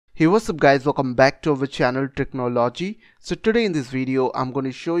Hey, what's up guys, welcome back to our channel Technology. So today in this video I'm going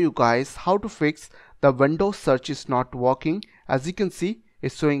to show you guys how to fix the Windows search is not working. As you can see,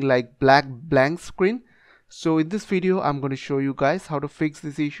 it's showing like blank screen. So in this video I'm going to show you guys how to fix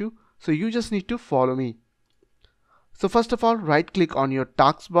this issue. So you just need to follow me. So first of all, right click on your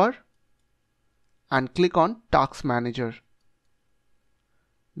taskbar and click on Task Manager.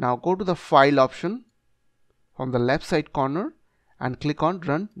 Now go to the file option from the left side corner and click on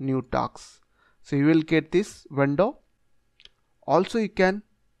Run New Tasks. So you will get this window. Also you can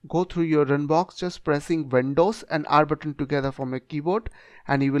go through your run box just pressing Windows and R button together from your keyboard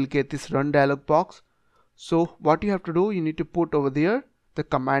and you will get this run dialog box. So what you have to do, you need to put over there, the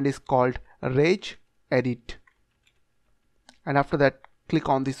command is called Regedit. And after that click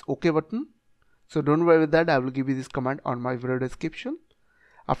on this OK button. So don't worry with that, I will give you this command on my video description.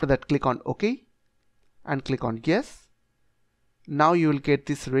 After that click on OK and click on Yes. Now you will get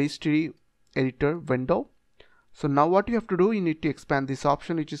this registry editor window. So now what you have to do, you need to expand this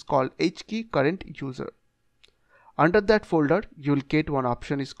option which is called HKey current user. Under that folder you will get one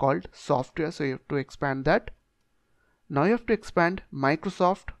option is called software, so you have to expand that. Now you have to expand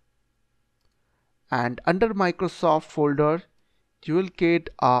Microsoft, and under Microsoft folder you will get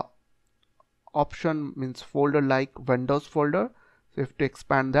a option means folder like Windows folder, so you have to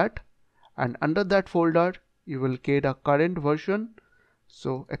expand that, and under that folder you will get a current version,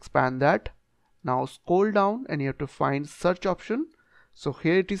 so expand that. Now scroll down and you have to find search option. So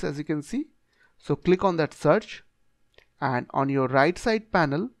here it is, as you can see. So click on that search and on your right side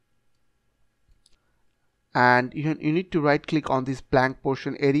panel, and you need to right click on this blank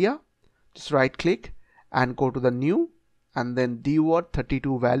portion area. Just right click and go to the new and then dword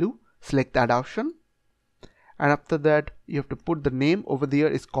 32 value, select that option, and after that you have to put the name over there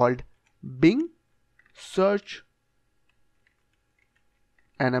is called BingSearchEnabled.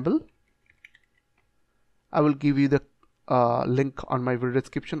 I will give you the link on my video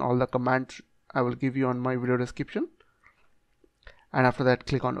description. All the commands I will give you on my video description. And after that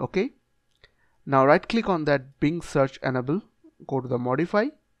click on OK. Now right click on that BingSearchEnabled, go to the modify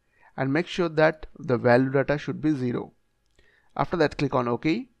and make sure that the value data should be 0. After that click on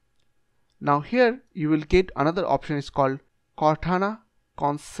OK. Now here you will get another option is called Cortana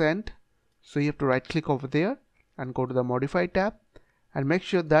consent. So you have to right click over there and go to the modify tab and make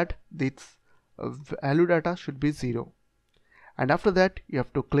sure that this value data should be 0. And after that you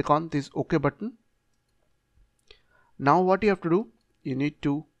have to click on this OK button. Now what you have to do, you need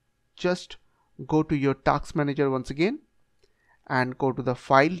to just go to your task manager once again and go to the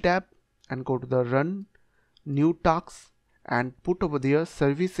file tab and go to the run new tasks and put over there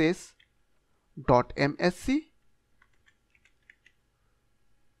services.msc.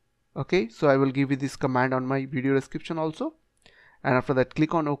 Okay, so I will give you this command on my video description also. And after that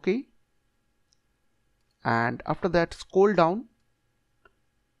click on OK, and after that scroll down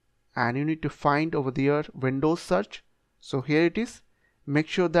and you need to find over there Windows search. So here it is, make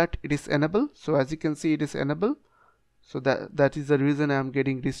sure that it is enabled. So as you can see it is enabled, so that is the reason I am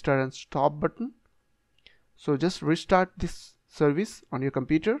getting restart and stop button. So just restart this service on your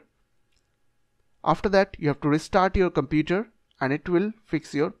computer. After that you have to restart your computer and it will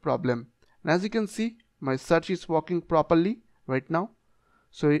fix your problem. And as you can see my search is working properly right now.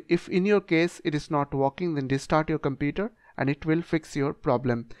 So if in your case it is not working, then restart your computer and it will fix your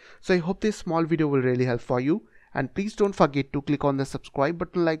problem. So I hope this small video will really help for you, and please don't forget to click on the subscribe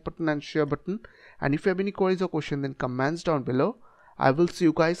button, like button and share button. And if you have any queries or questions, then comments down below. I will see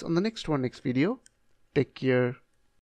you guys on the next video. Take care.